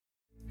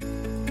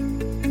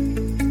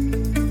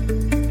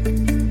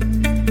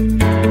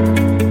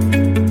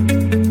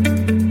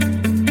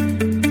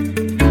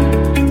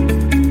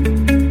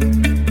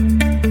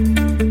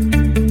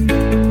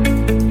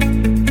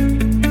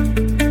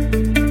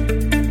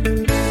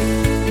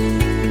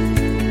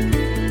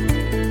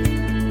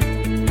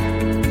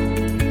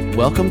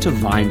Welcome to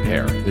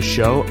VinePair, the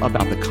show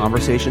about the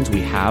conversations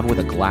we have with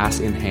a glass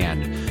in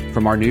hand.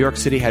 From our New York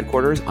City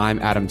headquarters, I'm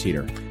Adam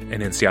Teeter.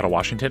 And in Seattle,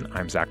 Washington,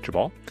 I'm Zach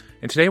Jabal.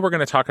 And today we're going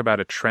to talk about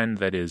a trend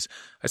that is,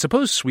 I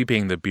suppose,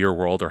 sweeping the beer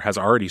world, or has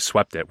already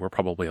swept it. We're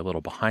probably a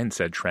little behind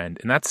said trend.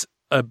 And that's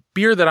a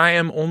beer that I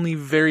am only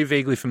very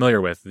vaguely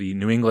familiar with, the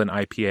New England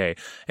IPA.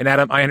 And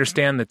Adam, I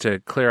understand that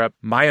to clear up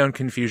my own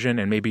confusion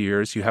and maybe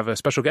yours, you have a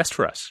special guest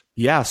for us.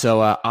 Yeah,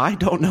 so I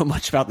don't know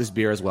much about this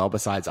beer as well,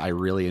 besides I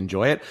really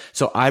enjoy it.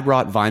 So I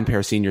brought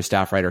VinePair senior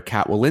staff writer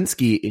Kat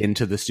Walensky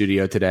into the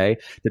studio today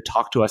to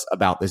talk to us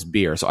about this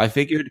beer. So I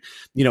figured,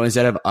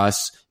 instead of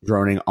us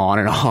droning on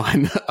and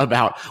on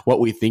about what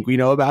we think we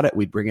know about it,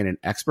 we'd bring in an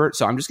expert.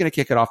 So I'm just going to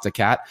kick it off to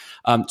Kat.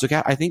 So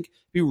Kat, I think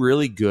it'd be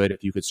really good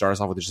if you could start us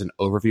off with just an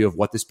overview of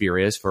what this beer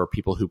is for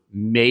people who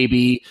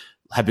maybe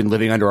have been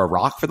living under a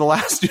rock for the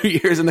last 2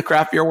 years in the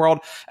craft beer world,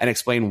 and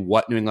explain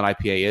what New England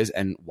IPA is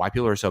and why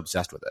people are so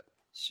obsessed with it.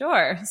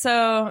 Sure.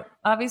 So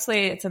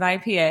obviously it's an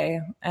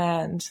IPA,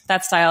 and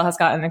that style has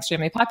gotten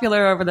extremely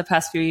popular over the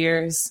past few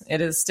years.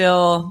 It is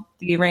still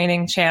the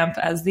reigning champ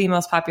as the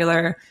most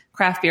popular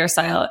craft beer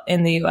style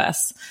in the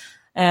US.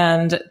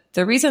 And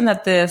the reason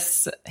that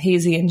this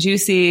hazy and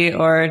juicy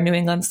or New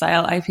England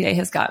style IPA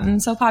has gotten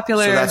so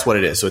popular. So that's what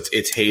it is. So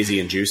it's hazy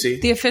and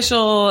juicy. The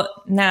official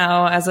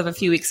now, as of a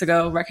few weeks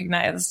ago,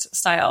 recognized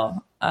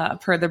style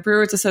per the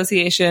Brewers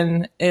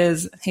Association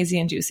is hazy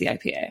and juicy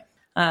IPA.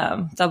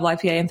 Double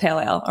IPA and pale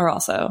ale are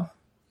also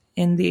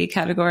in the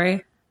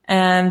category.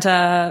 And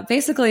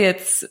basically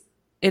it's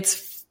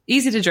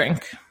easy to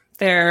drink.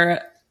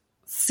 They're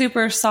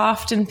super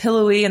soft and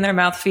pillowy in their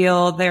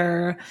mouthfeel.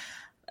 They're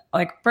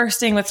like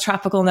bursting with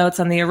tropical notes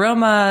on the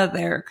aroma.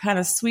 They're kind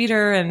of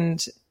sweeter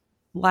and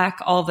lack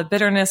all the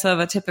bitterness of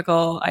a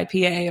typical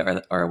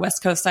IPA or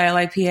West Coast style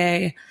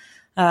IPA.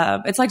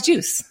 It's like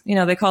juice.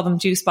 They call them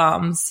juice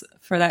bombs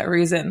for that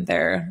reason.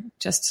 They're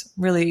just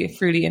really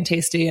fruity and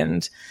tasty,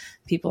 and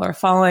people are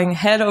falling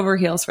head over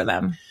heels for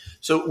them.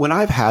 So when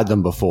I've had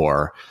them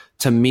before,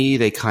 to me,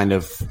 they kind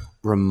of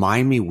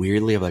remind me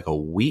weirdly of like a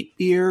wheat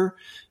beer.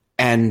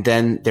 And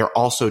then they're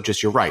also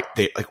just, you're right,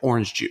 they like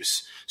orange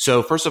juice.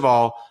 So first of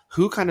all,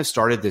 who kind of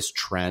started this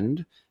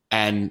trend,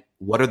 and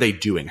what are they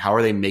doing? How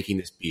are they making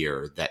this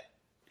beer that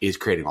is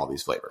creating all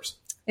these flavors?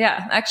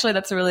 Yeah, actually,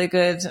 that's a really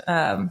good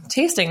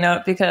tasting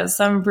note, because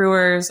some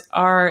brewers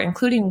are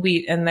including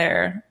wheat in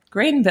their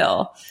grain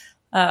bill.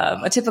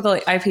 A typical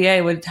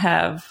IPA would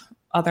have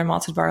other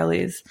malted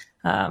barleys,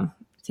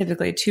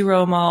 typically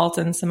two-row malt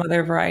and some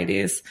other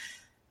varieties.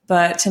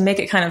 But to make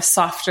it kind of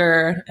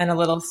softer and a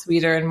little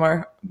sweeter and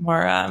more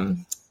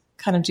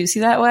kind of juicy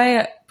that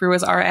way,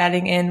 brewers are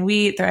adding in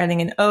wheat. They're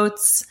adding in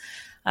oats.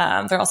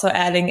 They're also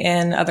adding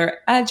in other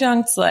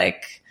adjuncts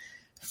like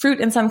fruit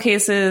in some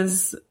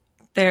cases.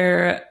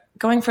 They're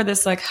going for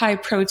this like high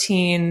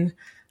protein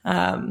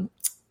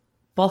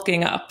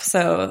bulking up.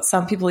 So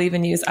some people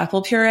even use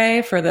apple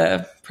puree for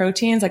the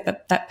proteins, like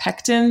that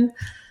pectin.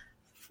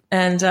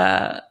 And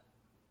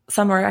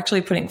some are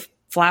actually putting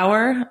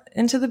flour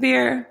into the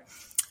beer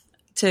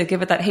to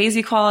give it that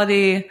hazy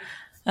quality.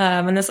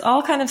 And this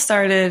all kind of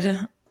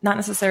started, not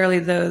necessarily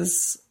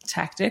those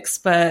tactics,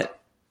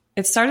 but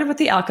it started with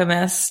The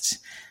Alchemist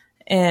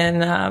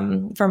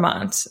in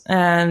Vermont.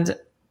 And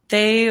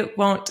they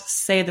won't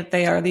say that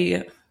they are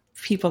the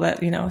people that,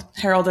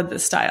 heralded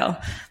this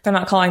style. They're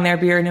not calling their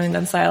beer New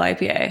England style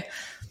IPA.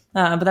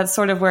 But that's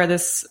sort of where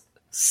this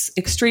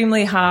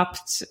extremely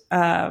hopped,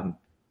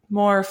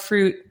 more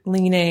fruit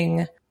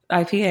leaning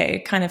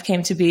IPA kind of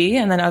came to be.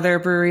 And then other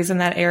breweries in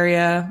that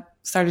area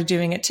started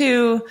doing it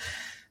too.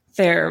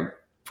 They're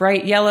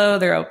bright yellow,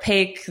 they're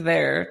opaque,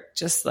 they're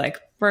just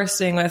like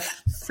bursting with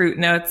fruit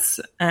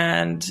notes,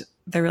 and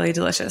they're really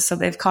delicious. So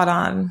they've caught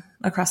on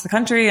across the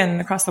country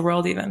and across the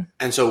world even.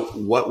 And so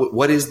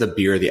what is the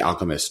beer The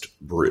Alchemist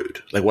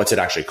brewed? Like, what's it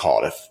actually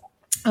called?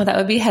 That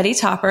would be Heady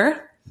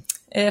Topper.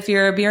 If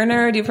you're a beer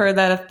nerd, you've heard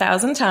that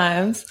 1,000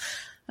 times.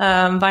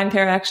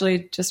 VinePair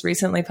actually just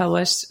recently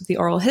published the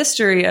oral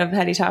history of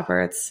Heady Topper.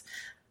 It's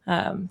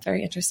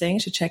very interesting. You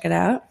should check it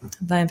out.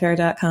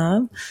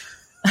 VinePair.com.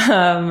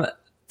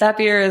 That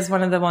beer is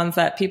one of the ones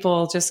that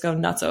people just go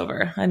nuts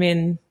over. I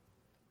mean,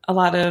 a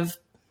lot of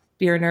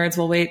beer nerds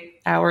will wait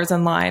hours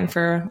in line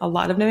for a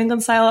lot of New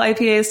England style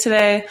IPAs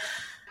today.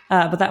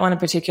 But that one in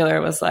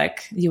particular was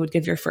like, you would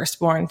give your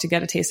firstborn to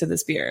get a taste of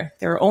this beer.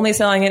 They were only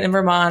selling it in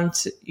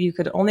Vermont. You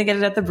could only get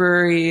it at the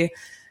brewery.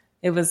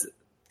 It was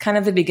kind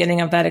of the beginning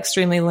of that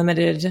extremely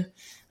limited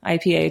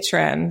IPA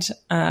trend.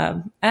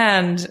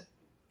 And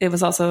it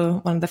was also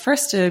one of the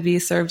first to be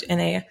served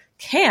in a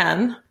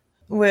can,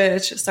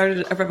 which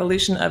started a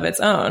revolution of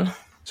its own.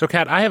 So,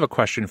 Kat, I have a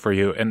question for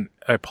you, and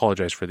I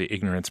apologize for the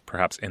ignorance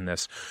perhaps in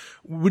this.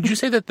 Would you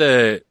say that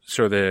the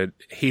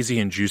hazy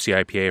and juicy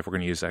IPA, if we're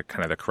going to use that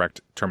kind of the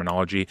correct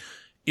terminology,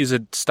 is a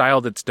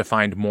style that's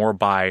defined more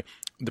by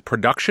the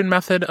production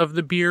method of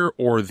the beer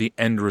or the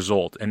end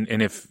result?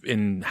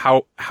 And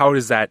how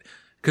does that?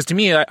 Because to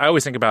me, I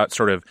always think about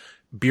sort of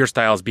beer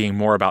styles being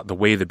more about the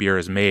way the beer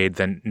is made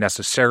than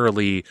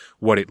necessarily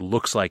what it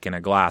looks like in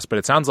a glass. But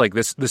it sounds like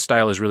this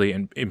style is really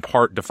in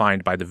part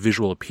defined by the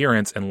visual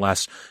appearance and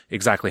less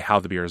exactly how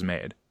the beer is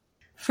made.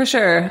 For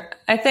sure.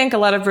 I think a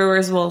lot of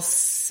brewers will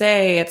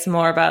say it's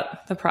more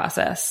about the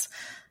process.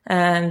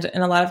 And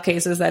in a lot of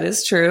cases, that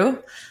is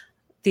true.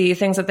 The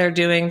things that they're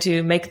doing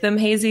to make them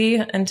hazy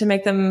and to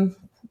make them,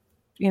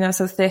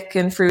 so thick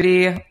and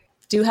fruity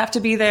do have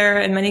to be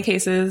there in many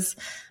cases.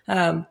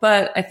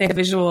 But I think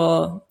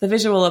the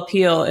visual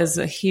appeal is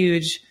a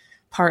huge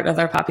part of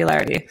their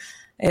popularity.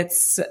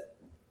 It's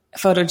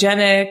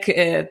photogenic.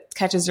 It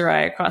catches your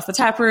eye across the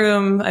tap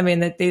room. I mean,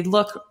 they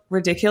look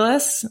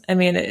ridiculous. I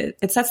mean,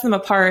 it sets them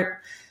apart.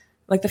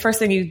 Like the first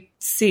thing you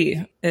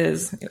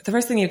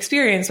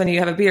experience when you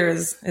have a beer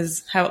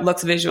is how it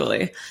looks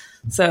visually.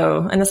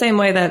 So in the same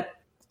way that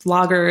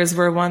lagers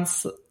were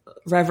once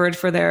revered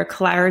for their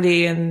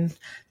clarity and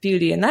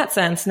beauty in that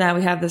sense, now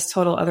we have this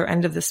total other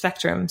end of the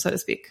spectrum, so to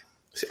speak.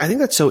 I think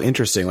that's so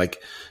interesting.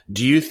 Like,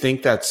 do you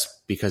think that's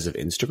because of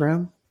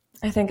Instagram?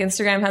 I think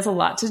Instagram has a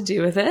lot to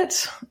do with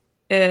it.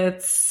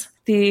 It's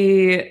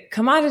the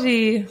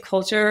commodity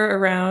culture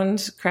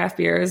around craft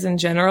beers in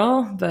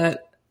general,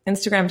 but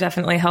Instagram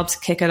definitely helps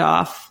kick it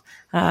off.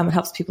 It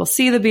helps people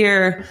see the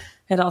beer.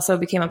 It also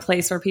became a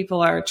place where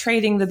people are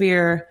trading the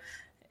beer.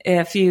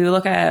 If you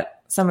look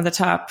at some of the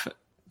top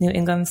New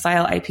England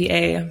style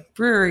IPA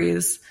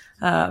breweries,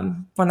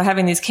 when they're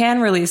having these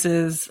can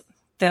releases,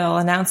 they'll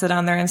announce it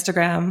on their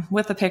Instagram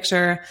with a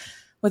picture.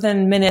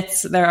 Within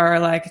minutes, there are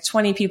like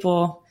 20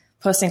 people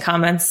posting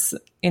comments,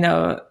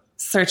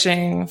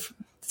 searching,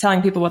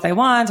 telling people what they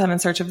want. I'm in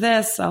search of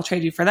this. I'll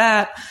trade you for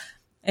that.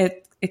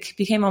 It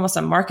became almost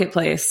a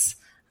marketplace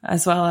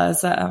as well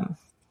as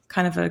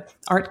kind of an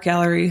art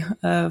gallery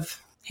of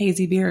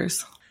hazy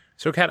beers.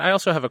 So, Kat, I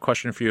also have a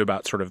question for you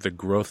about sort of the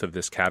growth of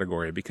this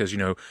category because,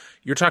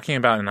 you're talking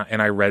about, and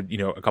I read,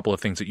 a couple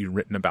of things that you've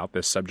written about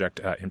this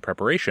subject in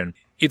preparation.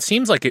 It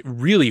seems like it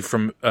really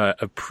from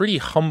a pretty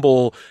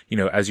humble,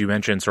 as you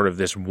mentioned, sort of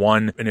this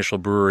one initial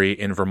brewery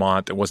in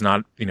Vermont that was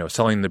not,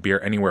 selling the beer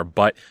anywhere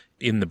but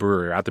in the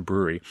brewery or at the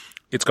brewery.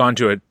 It's gone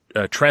to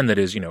a trend that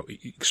is,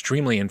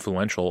 extremely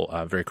influential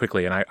very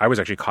quickly. And I was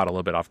actually caught a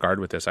little bit off guard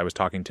with this. I was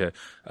talking to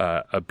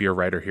a beer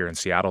writer here in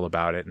Seattle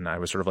about it. And I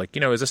was sort of like,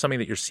 is this something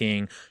that you're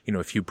seeing,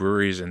 a few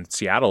breweries in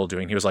Seattle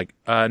doing? He was like,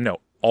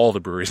 no, all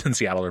the breweries in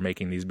Seattle are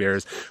making these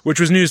beers,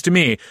 which was news to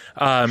me.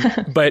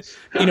 But,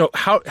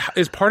 how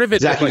is part of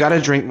it? Zach, you got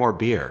to drink more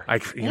beer. I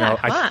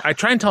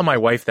try and tell my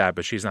wife that,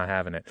 but she's not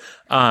having it.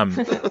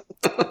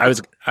 I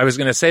was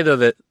going to say though,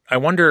 that I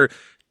wonder,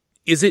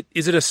 is it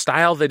a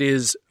style that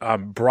is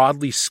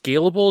broadly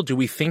scalable? Do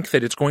we think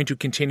that it's going to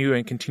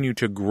continue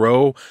to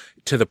grow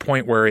to the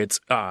point where it's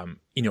on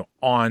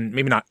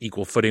maybe not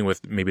equal footing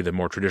with maybe the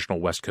more traditional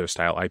West Coast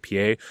style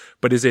IPA,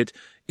 but is it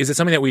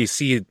something that we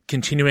see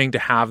continuing to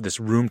have this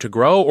room to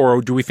grow,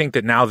 or do we think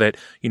that now that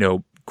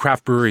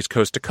craft breweries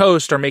coast to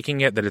coast are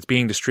making it, that it's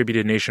being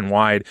distributed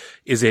nationwide,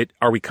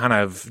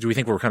 do we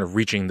think we're kind of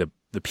reaching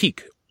the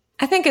peak?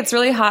 I think it's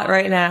really hot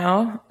right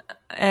now.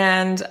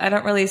 And I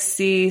don't really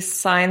see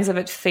signs of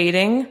it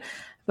fading.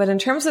 But in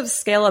terms of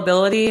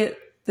scalability,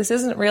 this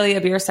isn't really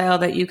a beer style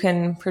that you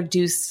can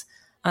produce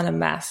on a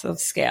massive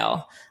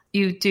scale.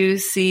 You do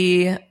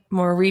see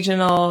more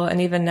regional and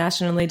even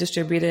nationally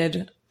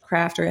distributed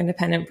craft or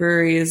independent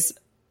breweries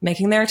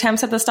making their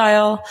attempts at the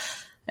style.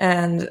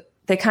 And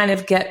they kind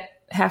of get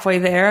halfway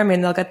there. I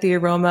mean, they'll get the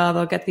aroma,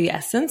 they'll get the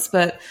essence,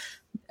 but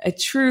a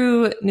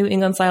true New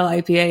England style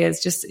IPA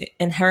is just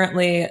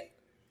inherently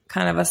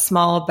kind of a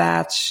small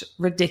batch,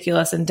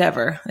 ridiculous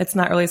endeavor. It's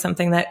not really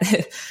something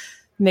that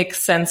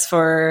makes sense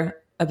for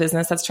a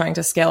business that's trying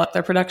to scale up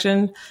their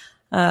production.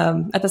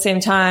 At the same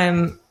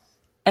time,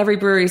 every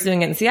brewery is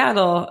doing it in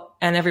Seattle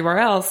and everywhere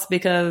else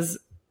because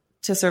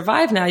to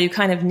survive now, you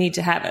kind of need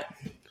to have it.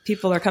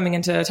 People are coming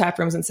into tap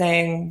rooms and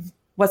saying,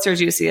 what's your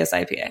juiciest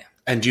IPA?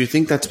 And do you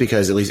think that's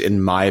because, at least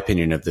in my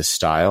opinion of this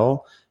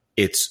style,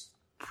 it's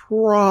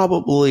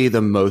probably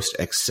the most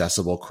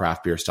accessible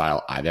craft beer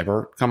style I've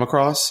ever come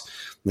across?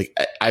 Like,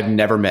 I've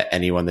never met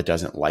anyone that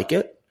doesn't like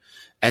it.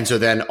 And so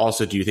then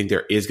also, do you think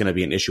there is going to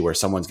be an issue where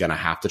someone's going to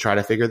have to try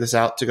to figure this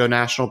out to go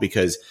national?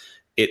 Because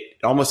it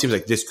almost seems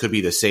like this could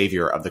be the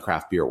savior of the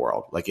craft beer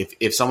world. Like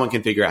if someone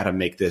can figure out how to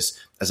make this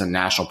as a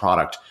national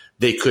product,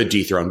 they could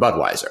dethrone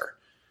Budweiser,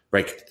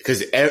 right?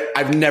 Because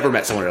I've never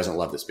met someone who doesn't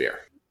love this beer.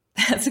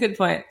 That's a good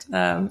point.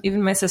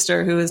 Even my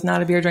sister, who is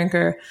not a beer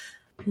drinker,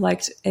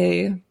 liked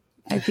a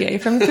IPA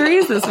from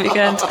Threes this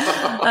weekend.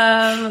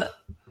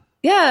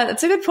 Yeah,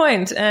 it's a good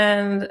point.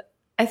 And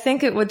I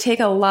think it would take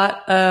a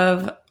lot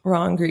of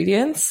raw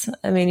ingredients.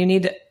 I mean, you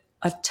need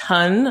a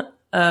ton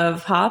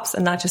of hops,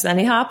 and not just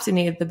any hops. You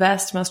need the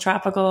best, most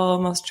tropical,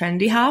 most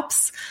trendy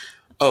hops.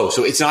 Oh,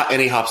 so it's not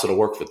any hops that'll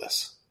work for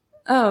this.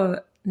 Oh,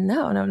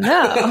 no.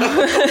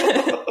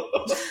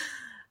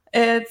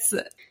 It's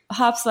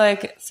hops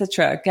like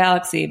Citra,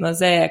 Galaxy,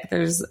 Mosaic.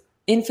 There's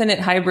infinite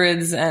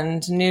hybrids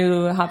and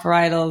new hop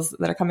varietals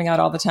that are coming out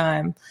all the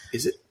time.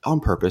 Is it on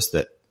purpose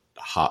that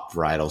hop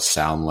varietals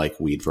sound like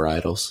weed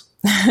varietals?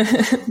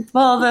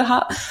 Well, the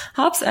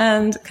hops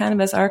and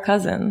cannabis are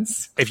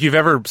cousins. If you've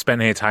ever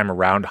spent any time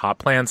around hop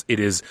plants, it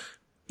is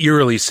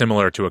eerily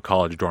similar to a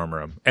college dorm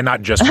room, and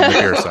not just from the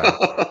beer side.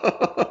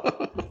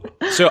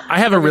 So I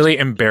have a really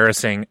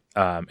embarrassing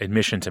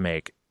admission to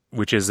make,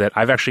 which is that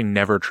I've actually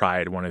never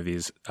tried one of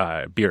these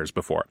beers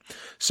before.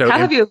 So how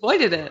have you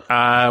avoided it?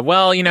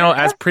 Well,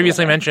 as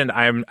previously mentioned,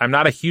 I'm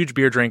not a huge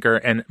beer drinker,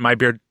 and my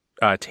beer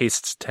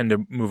tastes tend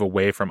to move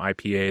away from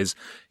IPAs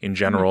in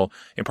general,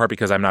 in part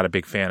because I'm not a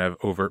big fan of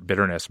overt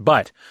bitterness.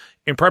 But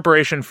in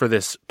preparation for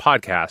this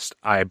podcast,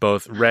 I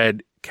both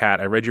read,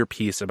 Kat, I read your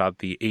piece about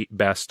the 8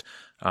 best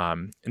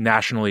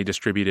nationally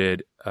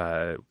distributed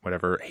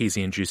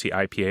hazy and juicy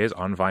IPAs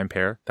on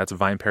VinePair. That's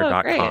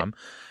vinepair.com.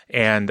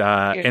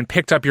 And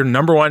picked up your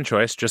number one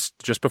choice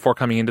just before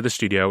coming into the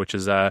studio, which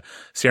is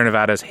Sierra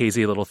Nevada's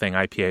Hazy Little Thing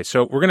IPA.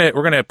 So we're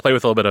gonna play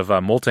with a little bit of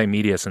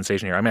multimedia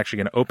sensation here. I'm actually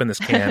gonna open this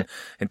can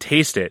and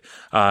taste it,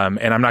 and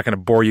I'm not gonna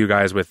bore you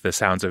guys with the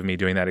sounds of me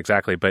doing that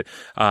exactly. But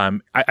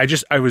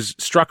I was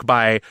struck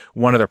by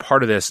one other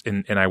part of this,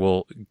 and I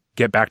will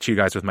get back to you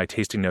guys with my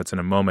tasting notes in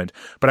a moment.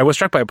 But I was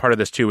struck by a part of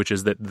this too, which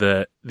is that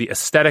the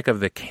aesthetic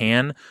of the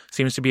can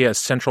seems to be a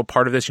central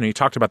part of this. You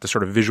talked about the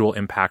sort of visual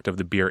impact of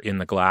the beer in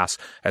the glass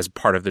as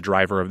part of the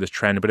driver of this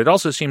trend, but it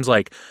also seems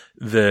like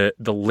the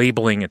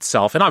labeling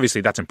itself, and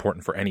obviously that's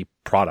important for any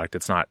product.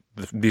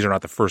 These are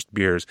not the first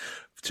beers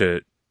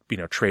to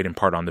trade in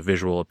part on the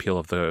visual appeal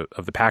of the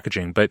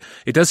packaging, but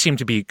it does seem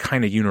to be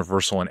kind of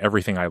universal in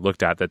everything I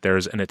looked at, that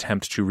there's an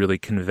attempt to really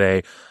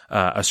convey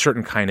a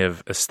certain kind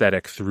of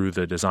aesthetic through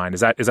the design.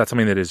 Is that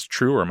something that is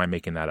true, or am I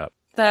making that up?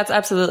 That's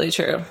absolutely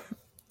true.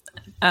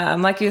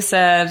 Like you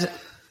said,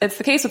 it's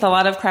the case with a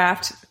lot of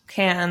craft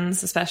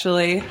cans,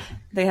 especially.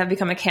 They have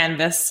become a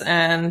canvas,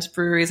 and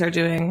breweries are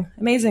doing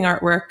amazing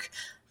artwork,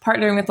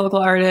 partnering with local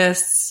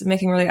artists,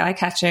 making really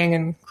eye-catching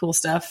and cool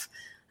stuff.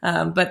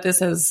 But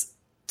this has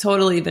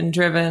totally been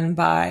driven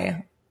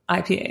by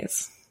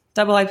IPAs,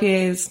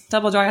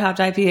 double dry hopped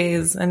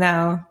IPAs, and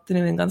now the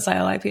New England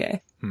style IPA.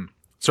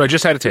 So I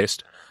just had a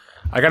taste.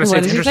 I got to say,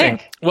 it's interesting.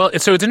 Well,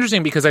 it's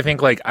interesting because I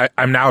think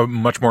I'm now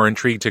much more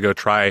intrigued to go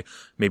try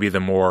maybe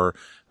the more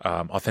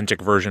authentic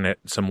version at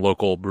some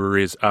local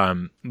breweries.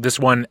 This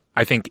one,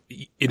 I think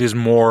it is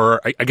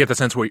more, I get the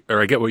sense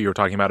I get what you were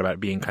talking about it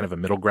being kind of a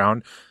middle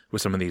ground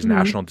with some of these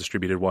national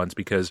distributed ones,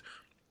 because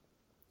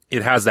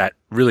it has that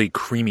really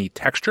creamy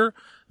texture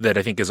that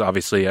I think is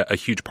obviously a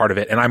huge part of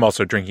it. And I'm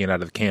also drinking it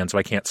out of the can, so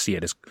I can't see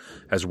it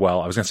as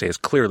well. I was going to say as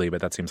clearly, but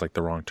that seems like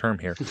the wrong term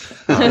here.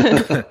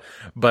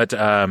 But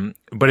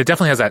it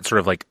definitely has that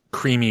sort of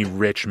creamy,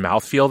 rich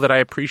mouthfeel that I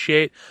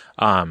appreciate.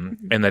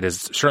 And that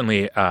is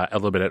certainly a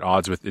little bit at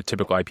odds with the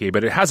typical IPA,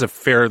 but it has a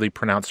fairly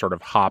pronounced sort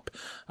of hop,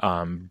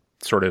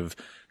 sort of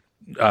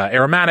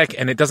aromatic,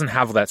 and it doesn't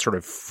have that sort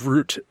of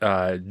fruit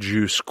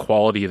juice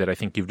quality that I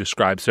think you've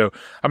described. So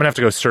I'm gonna have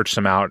to go search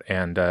some out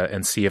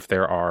and see if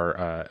there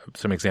are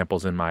some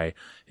examples in my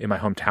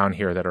hometown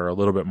here that are a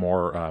little bit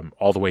more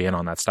all the way in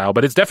on that style.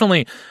 But it's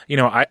definitely,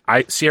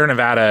 I Sierra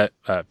Nevada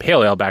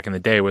Pale Ale back in the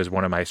day was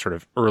one of my sort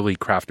of early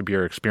craft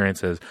beer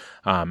experiences,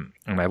 and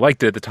I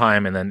liked it at the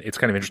time. And then it's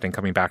kind of interesting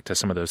coming back to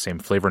some of those same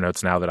flavor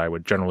notes now that I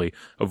would generally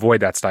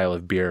avoid that style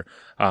of beer.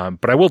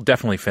 But I will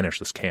definitely finish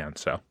this can,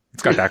 so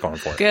it's got that going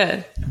for it.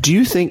 Good. Do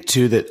you think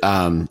too that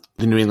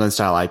the New England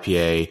style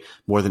IPA,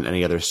 more than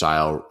any other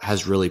style,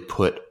 has really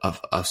put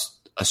a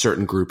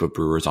certain group of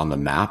brewers on the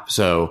map?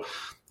 So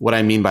what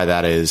I mean by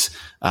that is,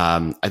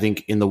 I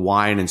think in the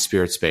wine and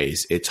spirit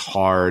space, it's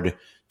hard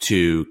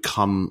to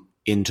come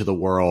into the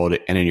world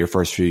and in your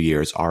first few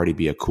years already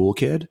be a cool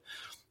kid.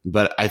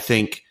 But I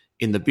think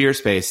in the beer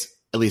space,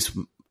 at least,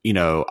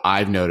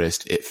 I've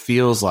noticed it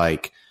feels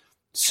like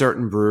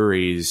certain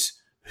breweries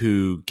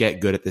who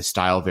get good at this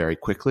style very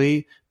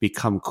quickly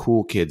become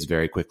cool kids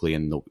very quickly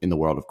in the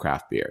world of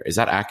craft beer. Is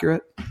that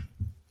accurate?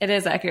 It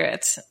is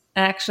accurate.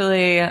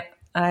 Actually,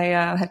 I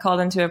had called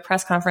into a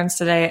press conference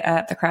today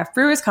at the Craft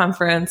Brewers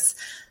Conference,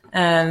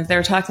 and they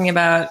were talking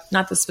about,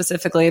 not this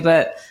specifically,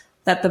 but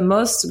that the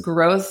most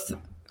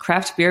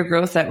craft beer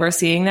growth that we're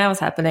seeing now is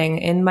happening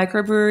in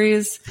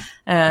microbreweries,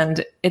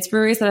 and it's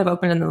breweries that have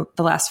opened in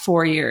the last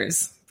 4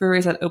 years.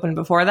 Breweries that opened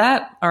before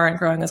that aren't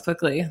growing as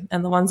quickly,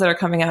 and the ones that are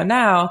coming out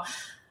now,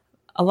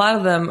 a lot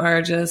of them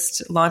are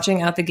just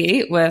launching out the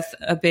gate with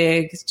a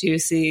big,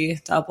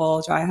 juicy,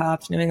 double dry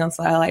hopped New England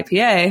style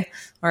IPA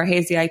or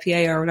hazy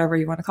IPA or whatever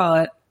you want to call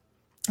it.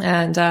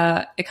 And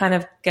it kind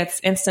of gets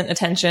instant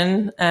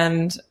attention,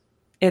 and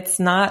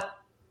it's not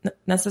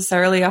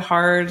necessarily a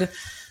hard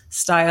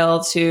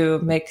style to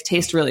make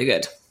taste really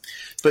good.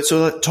 But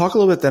so talk a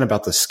little bit then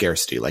about the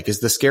scarcity.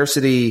 Is the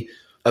scarcity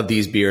of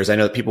these beers, I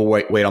know that people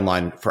wait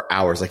online for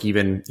hours,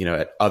 even,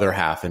 at Other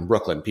Half in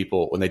Brooklyn,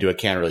 people, when they do a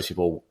can release,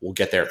 people will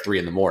get there at 3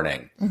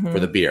 a.m. for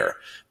the beer.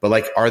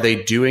 But are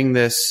they doing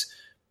this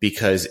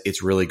because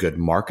it's really good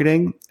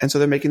marketing and so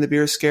they're making the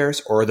beers scarce,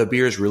 or are the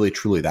beers really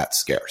truly that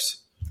scarce?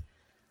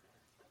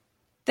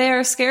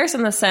 They're scarce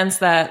in the sense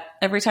that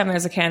every time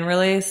there's a can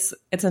release,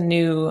 it's a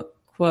new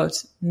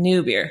quote,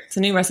 new beer. It's a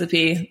new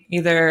recipe.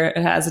 Either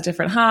it has a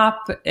different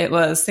hop, it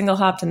was single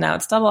hopped and now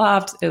it's double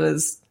hopped, it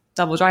was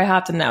double dry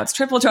hopped and now it's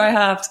triple dry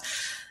hopped.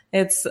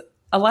 It's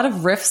a lot of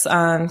riffs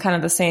on kind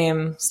of the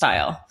same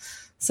style.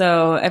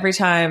 So every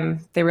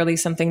time they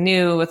release something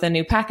new with a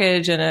new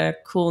package and a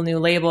cool new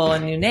label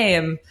and new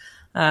name,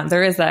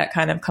 there is that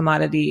kind of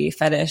commodity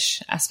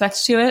fetish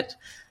aspect to it.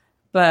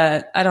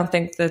 But I don't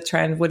think the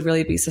trend would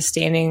really be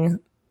sustaining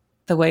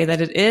the way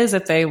that it is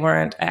if they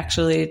weren't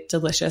actually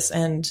delicious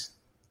and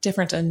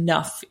different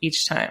enough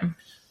each time.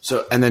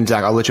 So, and then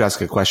Zach, I'll let you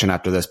ask a question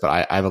after this,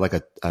 but I have like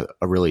a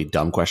really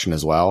dumb question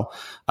as well.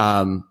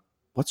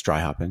 What's dry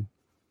hopping?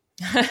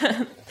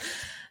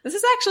 This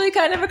is actually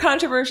kind of a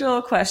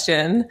controversial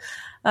question.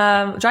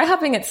 Dry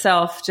hopping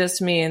itself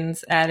just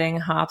means adding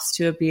hops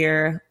to a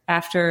beer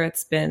after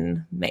it's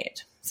been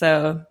made.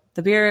 So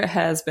the beer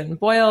has been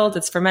boiled,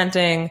 it's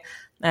fermenting,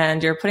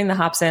 and you're putting the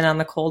hops in on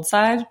the cold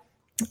side.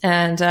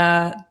 And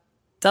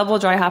double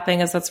dry hopping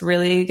is what's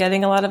really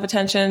getting a lot of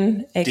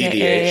attention,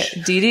 aka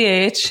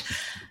DDH.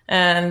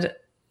 And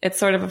it's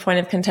sort of a point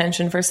of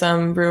contention for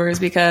some brewers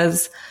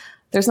because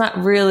there's not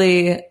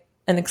really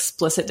an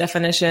explicit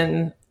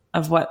definition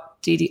of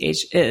what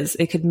DDH is.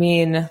 It could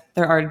mean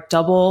there are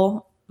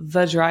double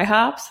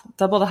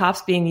the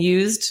hops being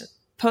used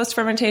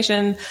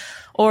post-fermentation,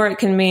 or it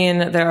can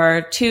mean there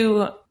are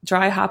 2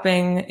 dry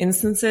hopping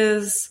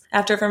instances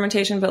after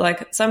fermentation. But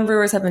like some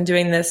brewers have been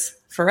doing this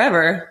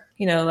forever,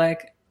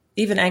 like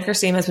even Anchor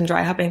Steam has been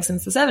dry hopping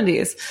since the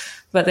 70s,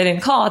 but they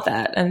didn't call it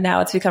that. And now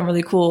it's become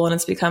really cool and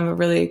it's become a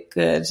really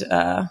good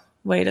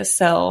way to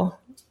sell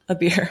a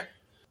beer.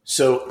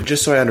 So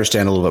just so I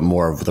understand a little bit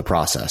more of the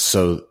process.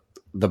 So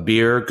the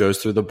beer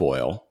goes through the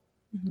boil.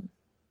 Mm-hmm.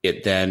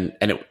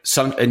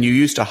 And you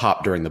used to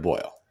hop during the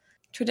boil.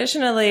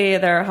 Traditionally,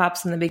 there are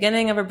hops in the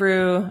beginning of a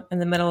brew, in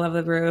the middle of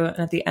the brew, and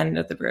at the end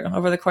of the brew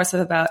over the course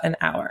of about an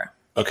hour.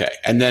 Okay.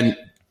 And then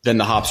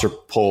the hops are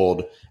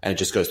pulled and it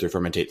just goes through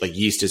fermentation. Like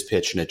yeast is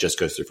pitched and it just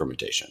goes through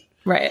fermentation.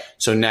 Right.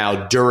 So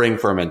now during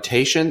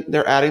fermentation,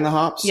 they're adding the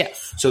hops?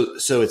 Yes.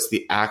 So it's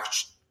the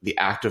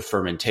act of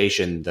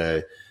fermentation,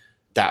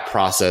 that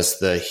process,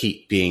 the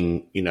heat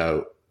being,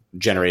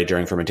 generated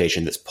during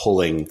fermentation that's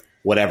pulling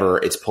whatever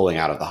it's pulling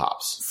out of the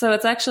hops. So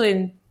it's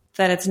actually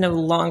that it's no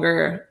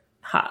longer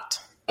hot.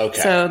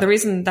 Okay. So the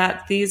reason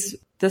that this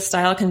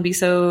style can be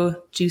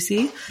so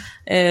juicy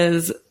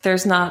is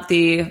there's not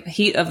the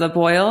heat of the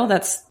boil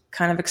that's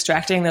kind of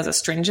extracting those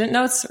astringent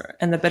notes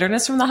and the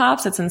bitterness from the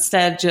hops. It's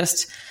instead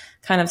just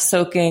kind of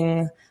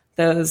soaking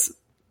those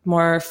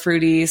more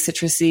fruity,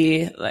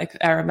 citrusy, like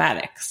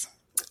aromatics.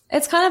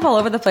 It's kind of all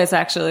over the place,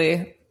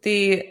 actually.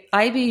 The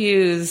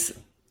IBUs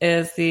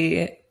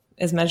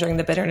is measuring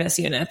the bitterness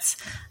units,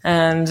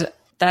 and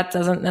that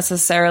doesn't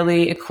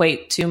necessarily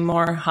equate to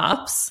more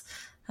hops.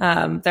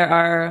 There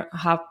are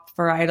hop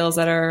varietals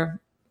that are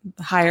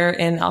higher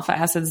in alpha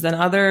acids than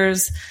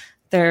others.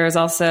 There's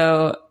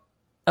also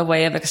a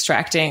way of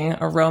extracting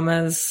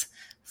aromas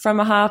from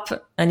a hop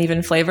and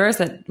even flavors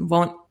that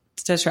won't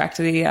detract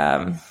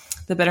the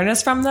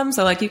bitterness from them.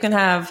 So like you can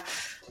have,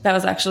 that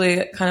was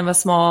actually kind of a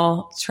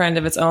small trend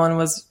of its own,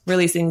 was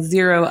releasing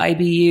 0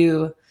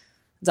 IBU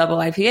double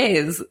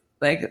IPAs,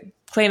 like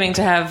claiming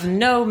to have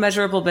no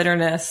measurable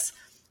bitterness,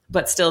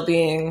 but still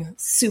being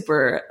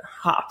super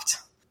hopped.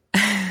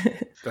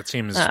 That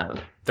seems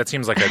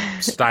like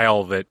a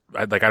style that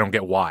I don't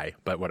get why,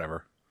 but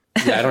whatever.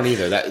 Yeah, I don't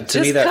either. That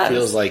to me, that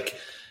feels like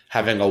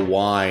having a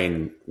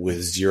wine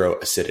with 0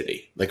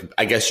 acidity. Like,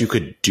 I guess you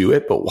could do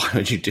it, but why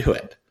would you do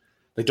it?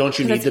 Like, don't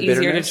you need the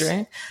bitterness? Easier to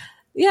drink.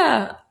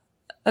 Yeah.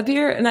 An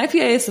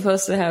IPA is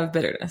supposed to have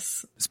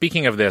bitterness.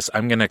 Speaking of this,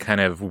 I'm going to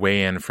kind of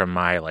weigh in from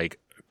my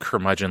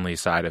curmudgeonly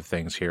side of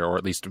things here, or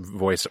at least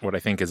voice what I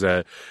think is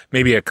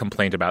maybe a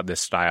complaint about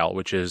this style,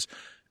 which is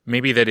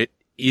maybe that it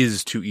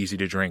is too easy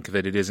to drink,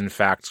 that it is in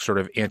fact sort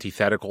of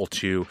antithetical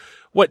to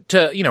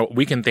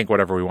we can think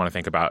whatever we want to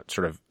think about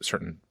sort of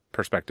certain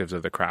perspectives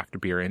of the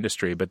craft beer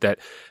industry, but that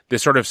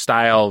this sort of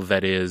style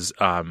that is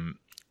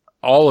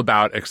all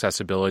about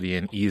accessibility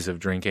and ease of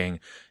drinking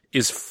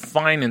is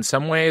fine in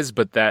some ways,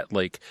 but that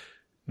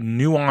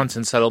nuance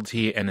and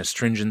subtlety and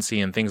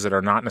astringency and things that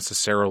are not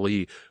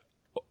necessarily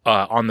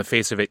on the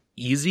face of it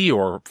easy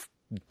or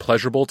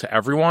pleasurable to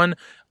everyone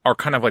are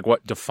kind of like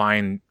what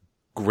define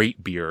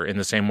great beer, in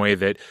the same way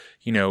that,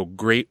 no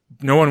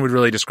one would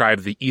really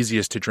describe the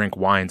easiest to drink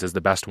wines as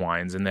the best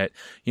wines, and that,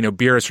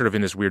 beer is sort of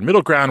in this weird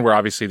middle ground where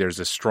obviously there's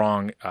this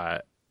strong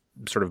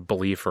sort of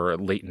belief or a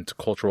latent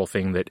cultural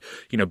thing that,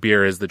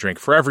 beer is the drink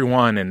for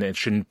everyone and it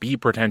shouldn't be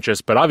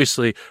pretentious. But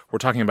obviously we're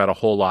talking about a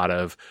whole lot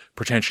of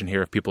pretension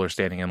here if people are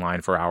standing in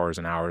line for hours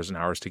and hours and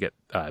hours to get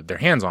their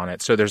hands on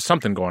it. So there's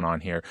something going on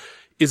here.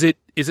 Is it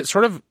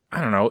sort of,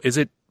 I don't know, is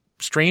it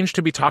strange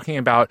to be talking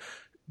about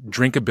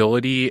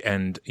drinkability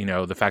and,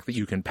 the fact that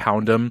you can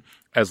pound them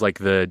as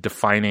the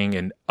defining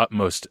and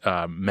utmost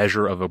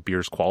measure of a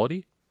beer's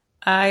quality?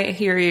 I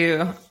hear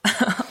you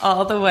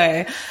all the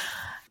way.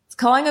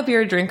 Calling a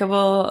beer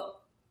drinkable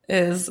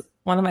is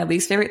one of my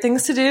least favorite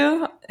things to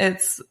do.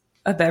 It's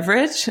a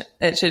beverage.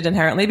 It should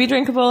inherently be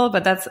drinkable,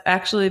 but that's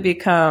actually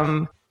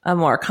become a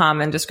more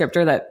common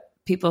descriptor that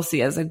people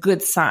see as a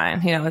good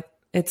sign. You know,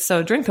 it's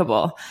so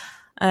drinkable.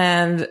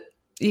 And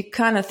you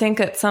kind of think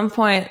at some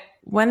point,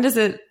 when does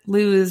it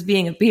lose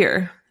being a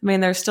beer? I mean,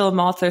 there's still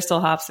malt, there's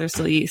still hops, there's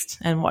still yeast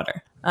and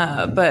water.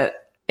 But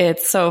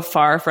it's so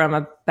far from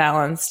a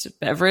balanced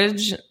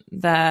beverage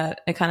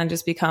that it kind of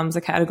just becomes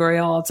a category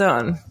all its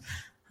own.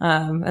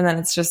 And then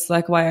it's just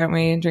like, why aren't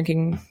we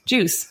drinking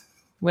juice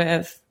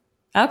with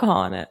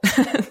alcohol in it?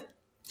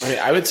 I mean,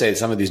 I would say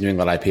some of these New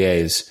England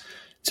IPAs,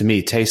 to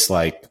me, taste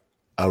like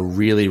a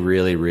really,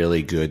 really,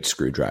 really good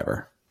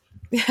screwdriver.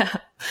 Yeah.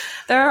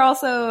 There are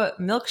also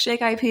milkshake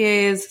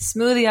IPAs,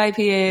 smoothie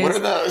IPAs. What are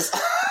those?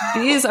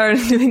 These are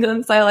New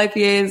England style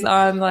IPAs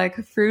on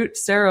like fruit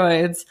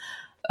steroids.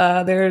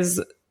 There's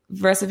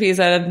recipes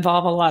that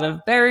involve a lot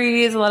of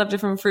berries, a lot of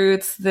different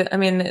fruits.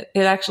 It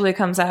actually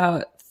comes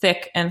out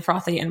thick and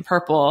frothy and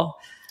purple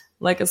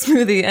like a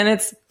smoothie, and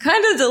it's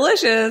kind of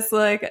delicious.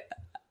 Like,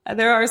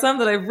 there are some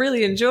that I've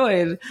really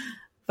enjoyed,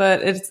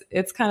 but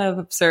it's kind of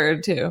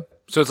absurd too.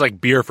 So it's like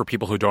beer for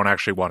people who don't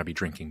actually want to be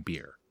drinking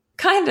beer.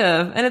 Kind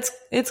of. And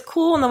it's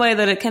cool in the way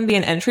that it can be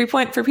an entry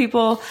point for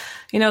people.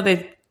 You know,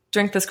 they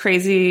drink this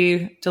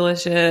crazy,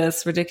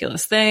 delicious,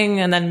 ridiculous thing,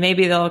 and then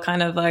maybe they'll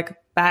kind of like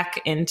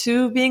back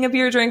into being a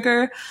beer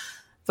drinker.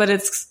 But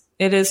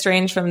it is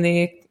strange from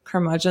the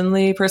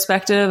curmudgeonly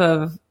perspective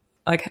of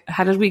like,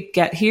 how did we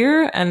get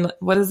here? And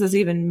what does this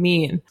even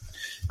mean?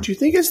 Do you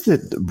think it's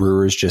that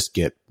brewers just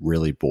get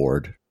really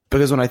bored?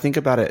 Because when I think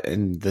about it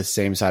in the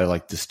same side of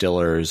like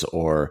distillers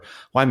or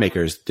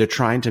winemakers, they're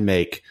trying to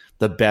make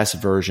the best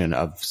version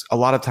of a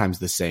lot of times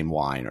the same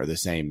wine or the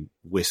same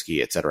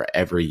whiskey, et cetera,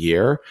 every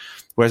year.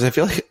 Whereas I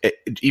feel like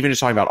even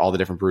just talking about all the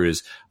different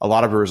brews, a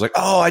lot of brewers are like,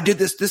 oh, I did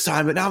this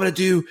time, but now I'm going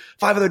to do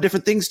 5 other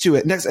different things to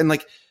it next. And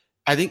like,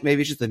 I think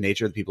maybe it's just the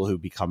nature of the people who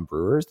become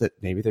brewers that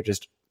maybe they're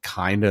just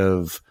kind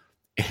of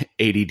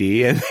ADD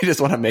and they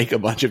just want to make a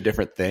bunch of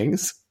different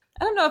things.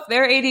 I don't know if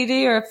they're ADD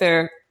or if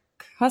their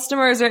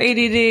customers are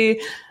ADD.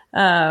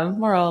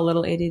 We're all a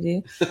little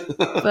ADD,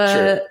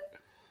 but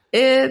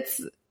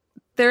sure.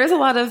 There is a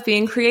lot of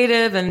being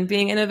creative and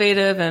being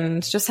innovative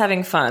and just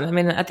having fun. I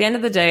mean, at the end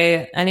of the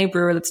day, any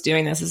brewer that's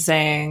doing this is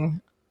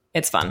saying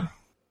it's fun.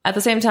 At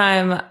the same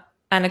time,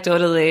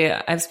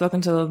 anecdotally, I've spoken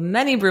to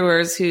many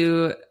brewers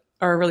who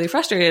are really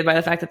frustrated by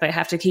the fact that they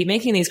have to keep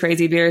making these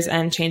crazy beers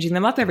and changing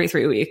them up every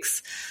 3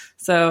 weeks.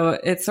 So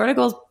it sort of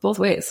goes both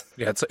ways.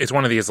 Yeah, it's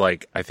one of these,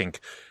 like, I think,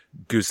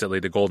 goose that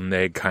laid the golden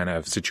egg kind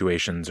of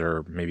situations,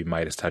 or maybe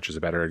Midas Touch is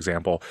a better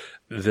example,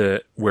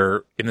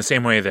 where in the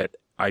same way that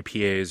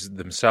IPAs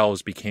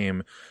themselves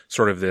became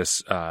sort of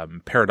this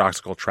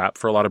paradoxical trap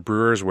for a lot of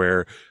brewers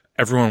where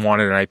everyone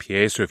wanted an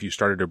IPA. So if you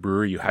started a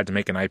brewery, you had to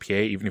make an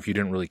IPA, even if you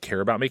didn't really care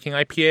about making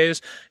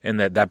IPAs, and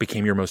that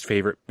became your most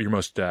favorite, your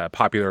most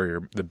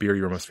popular, the beer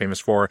you were most famous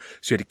for.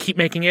 So you had to keep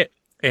making it.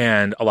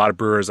 And a lot of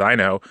brewers I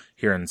know,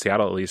 here in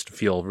Seattle at least,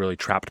 feel really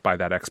trapped by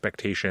that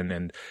expectation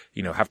and,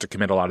 you know, have to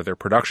commit a lot of their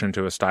production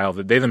to a style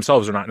that they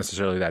themselves are not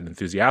necessarily that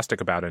enthusiastic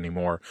about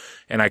anymore.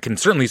 And I can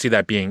certainly see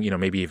that being, you know,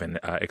 maybe even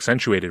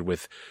accentuated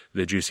with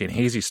the juicy and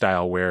hazy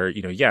style where,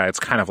 you know, yeah, it's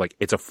kind of like,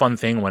 it's a fun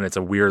thing when it's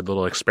a weird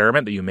little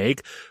experiment that you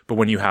make. But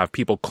when you have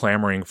people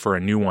clamoring for a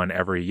new one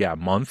every,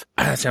 month,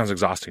 that sounds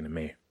exhausting to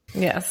me.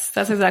 Yes,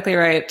 that's exactly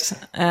right.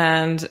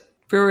 And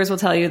brewers will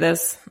tell you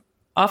this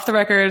off the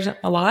record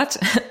a lot,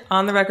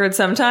 on the record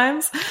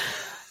sometimes.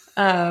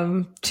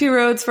 Two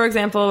Roads, for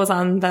example, was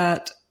on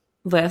that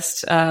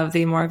list of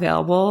the more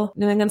available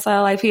New England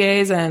style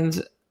IPAs,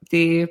 and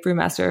the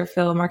brewmaster,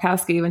 Phil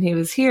Markowski, when he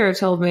was here,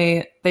 told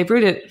me they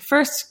brewed it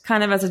first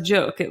kind of as a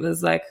joke. It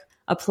was like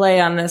a play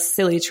on this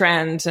silly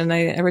trend, and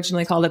they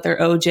originally called it their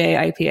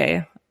OJ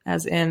IPA,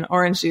 as in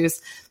orange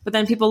juice. But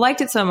then people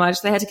liked it so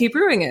much, they had to keep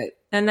brewing it.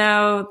 And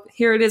now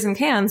here it is in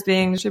cans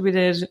being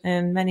distributed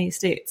in many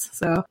states.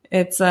 So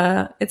it's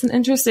an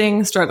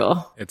interesting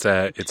struggle. It's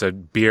a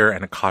beer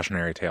and a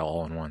cautionary tale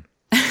all in one.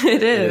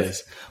 It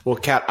is. Well,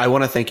 Kat, I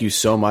want to thank you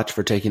so much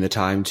for taking the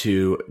time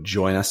to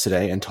join us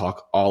today and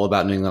talk all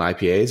about New England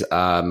IPAs.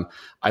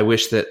 I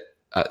wish that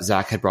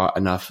Zach had brought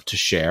enough to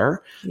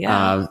share.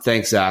 Yeah.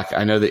 Thanks, Zach.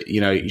 I know that,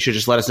 you know, you should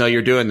just let us know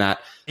you're doing that.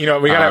 You know,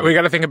 we got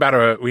to think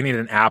about we need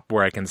an app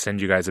where I can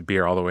send you guys a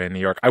beer all the way in New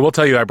York. I will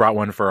tell you, I brought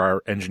one for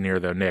our engineer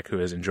though, Nick, who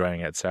is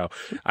enjoying it. So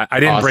I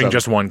didn't bring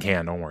just one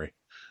can. Don't worry.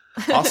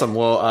 Awesome.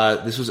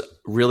 Well, this was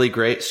really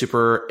great,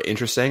 super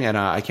interesting. And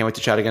I can't wait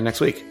to chat again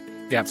next week.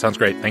 Yeah, sounds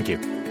great. Thank you.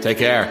 Take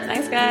care.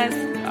 Thanks, guys.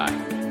 Bye.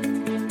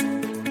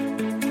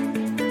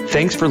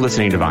 Thanks for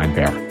listening to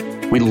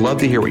VinePair. We'd love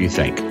to hear what you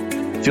think.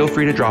 Feel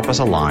free to drop us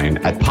a line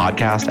at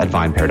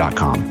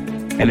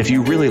podcast@vinepair.com. And if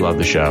you really love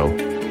the show,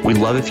 we'd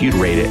love if you'd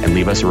rate it and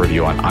leave us a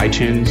review on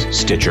iTunes,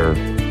 Stitcher,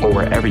 or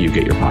wherever you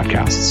get your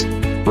podcasts.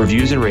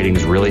 Reviews and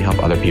ratings really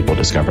help other people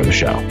discover the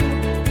show.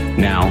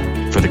 Now,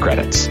 for the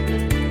credits.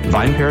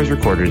 VinePair is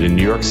recorded in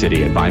New York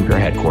City at VinePair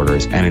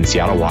headquarters and in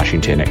Seattle,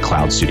 Washington at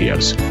Cloud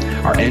Studios.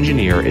 Our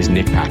engineer is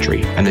Nick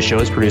Patry, and the show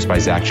is produced by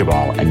Zach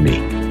Jabal and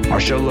me.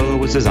 Our show logo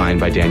was designed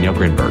by Danielle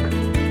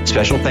Grinberg.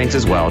 Special thanks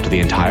as well to the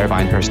entire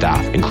VinePair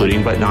staff,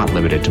 including but not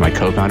limited to my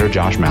co-founder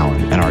Josh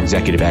Malin and our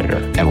executive editor,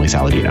 Emily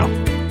Saladino.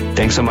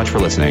 Thanks so much for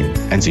listening,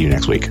 and see you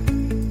next week.